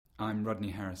I'm Rodney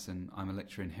Harrison. I'm a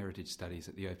lecturer in Heritage Studies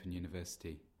at the Open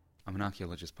University. I'm an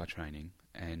archaeologist by training,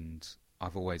 and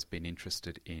I've always been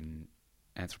interested in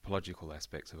anthropological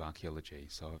aspects of archaeology.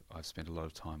 So I've spent a lot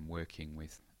of time working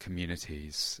with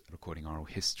communities, recording oral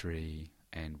history,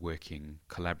 and working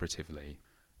collaboratively.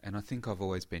 And I think I've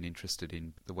always been interested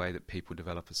in the way that people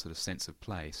develop a sort of sense of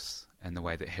place and the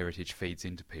way that heritage feeds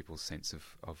into people's sense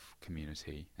of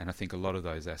community. And I think a lot of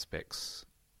those aspects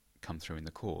come through in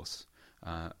the course.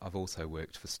 I've also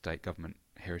worked for state government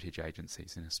heritage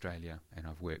agencies in Australia, and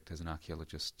I've worked as an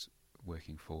archaeologist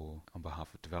working on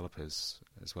behalf of developers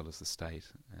as well as the state,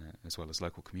 as well as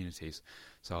local communities.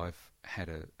 So I've had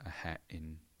a hat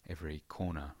in every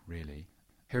corner, really.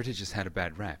 Heritage has had a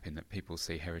bad rap in that people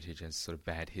see heritage as sort of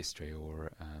bad history,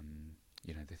 or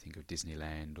they think of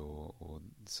Disneyland or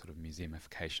sort of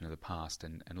museumification of the past,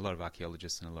 and a lot of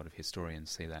archaeologists and a lot of historians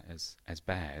see that as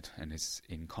bad and is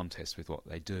in contest with what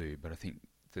they do. But I think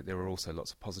that there are also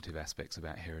lots of positive aspects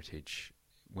about heritage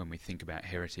when we think about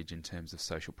heritage in terms of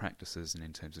social practices and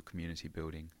in terms of community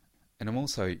building. And I'm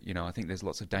also, I think there's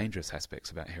lots of dangerous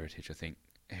aspects about heritage. I think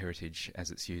heritage, as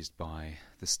it's used by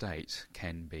the state,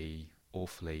 can be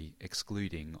awfully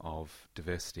excluding of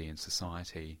diversity in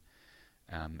society.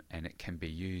 And it can be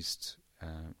used,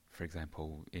 for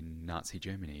example, in Nazi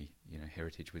Germany.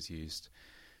 Heritage was used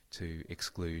to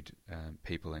exclude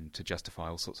people and to justify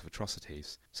all sorts of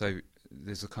atrocities. So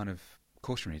there's a kind of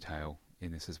cautionary tale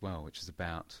in this as well, which is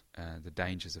about the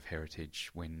dangers of heritage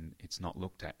when it's not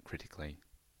looked at critically.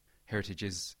 Heritage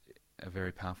is a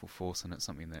very powerful force, and it's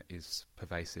something that is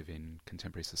pervasive in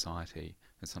contemporary society.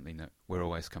 It's something that we're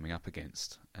always coming up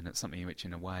against, and it's something which,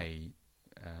 in a way,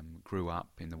 grew up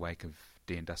in the wake of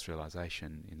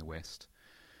deindustrialisation in the West,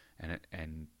 and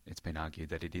it's been argued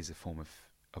that it is a form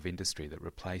of industry that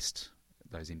replaced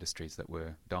those industries that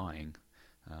were dying,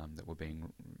 that were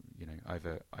being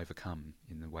overcome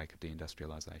in the wake of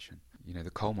deindustrialisation.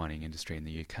 The coal mining industry in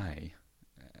the UK,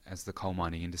 as the coal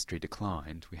mining industry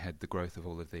declined, we had the growth of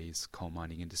all of these coal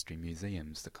mining industry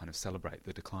museums that kind of celebrate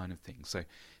the decline of things. So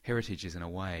heritage is, in a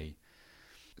way,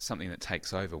 something that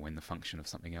takes over when the function of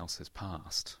something else has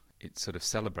passed. It sort of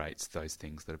celebrates those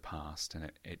things that are past,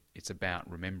 and it's about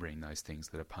remembering those things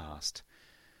that are past.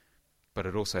 But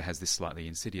it also has this slightly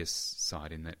insidious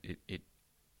side in that it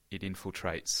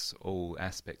infiltrates all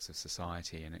aspects of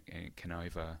society, and it can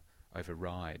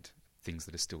override things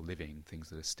that are still living, things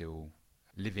that are still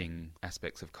living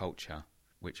aspects of culture,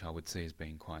 which I would see as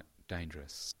being quite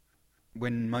dangerous.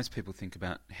 When most people think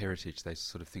about heritage, they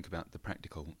sort of think about the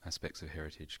practical aspects of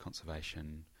heritage: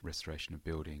 conservation, restoration of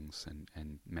buildings,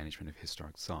 and management of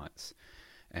historic sites.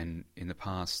 And in the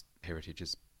past, heritage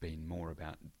has been more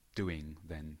about doing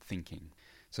than thinking.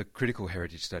 So critical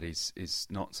heritage studies is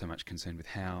not so much concerned with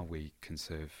how we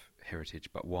conserve heritage,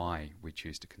 but why we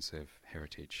choose to conserve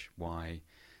heritage, why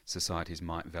societies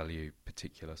might value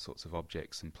particular sorts of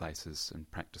objects and places and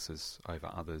practices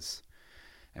over others,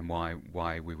 and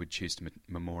why we would choose to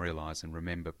memorialise and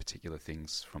remember particular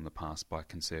things from the past by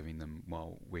conserving them,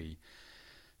 while we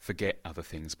forget other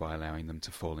things by allowing them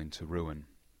to fall into ruin.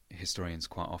 Historians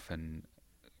quite often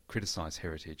criticise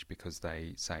heritage because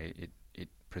they say it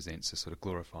presents a sort of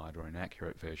glorified or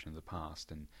inaccurate version of the past,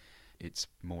 and it's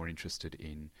more interested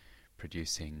in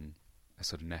producing a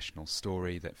sort of national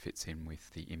story that fits in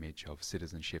with the image of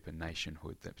citizenship and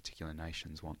nationhood that particular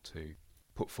nations want to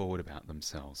put forward about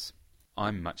themselves.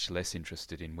 I'm much less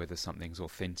interested in whether something's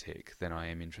authentic than I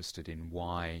am interested in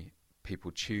why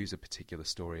people choose a particular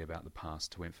story about the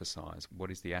past to emphasise. What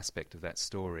is the aspect of that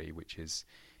story which is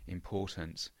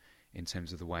important in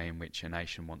terms of the way in which a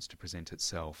nation wants to present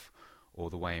itself, or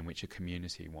the way in which a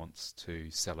community wants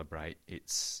to celebrate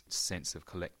its sense of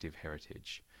collective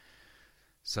heritage.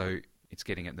 So it's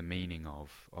getting at the meaning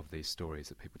of these stories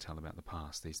that people tell about the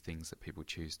past, these things that people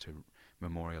choose to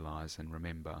memorialise and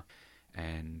remember,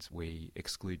 and we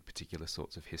exclude particular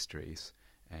sorts of histories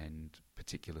and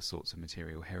particular sorts of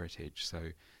material heritage.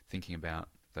 So thinking about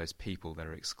those people that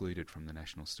are excluded from the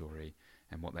national story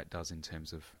and what that does in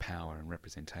terms of power and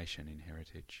representation in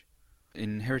heritage.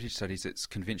 In heritage studies, it's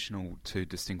conventional to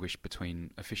distinguish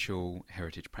between official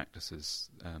heritage practices,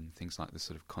 things like the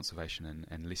sort of conservation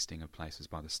and listing of places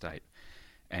by the state,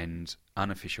 and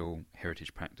unofficial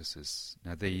heritage practices.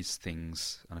 Now these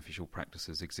things, unofficial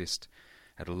practices, exist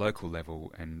at a local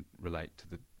level and relate to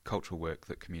the cultural work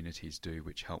that communities do,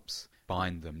 which helps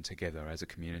bind them together as a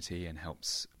community and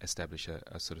helps establish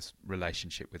a sort of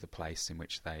relationship with the place in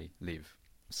which they live.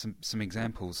 Some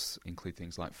examples include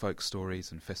things like folk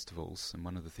stories and festivals, and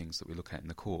one of the things that we look at in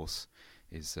the course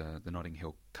is the Notting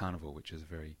Hill Carnival, which is a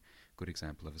very good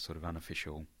example of a sort of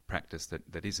unofficial practice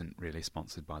that isn't really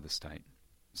sponsored by the state.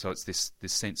 So it's this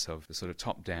sense of the sort of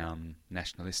top-down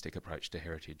nationalistic approach to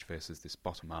heritage versus this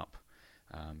bottom-up,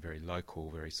 very local,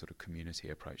 very sort of community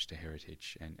approach to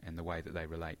heritage and the way that they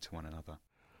relate to one another.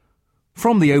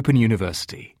 From the Open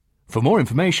University. For more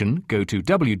information, go to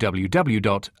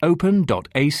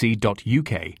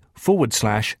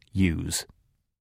www.open.ac.uk/use.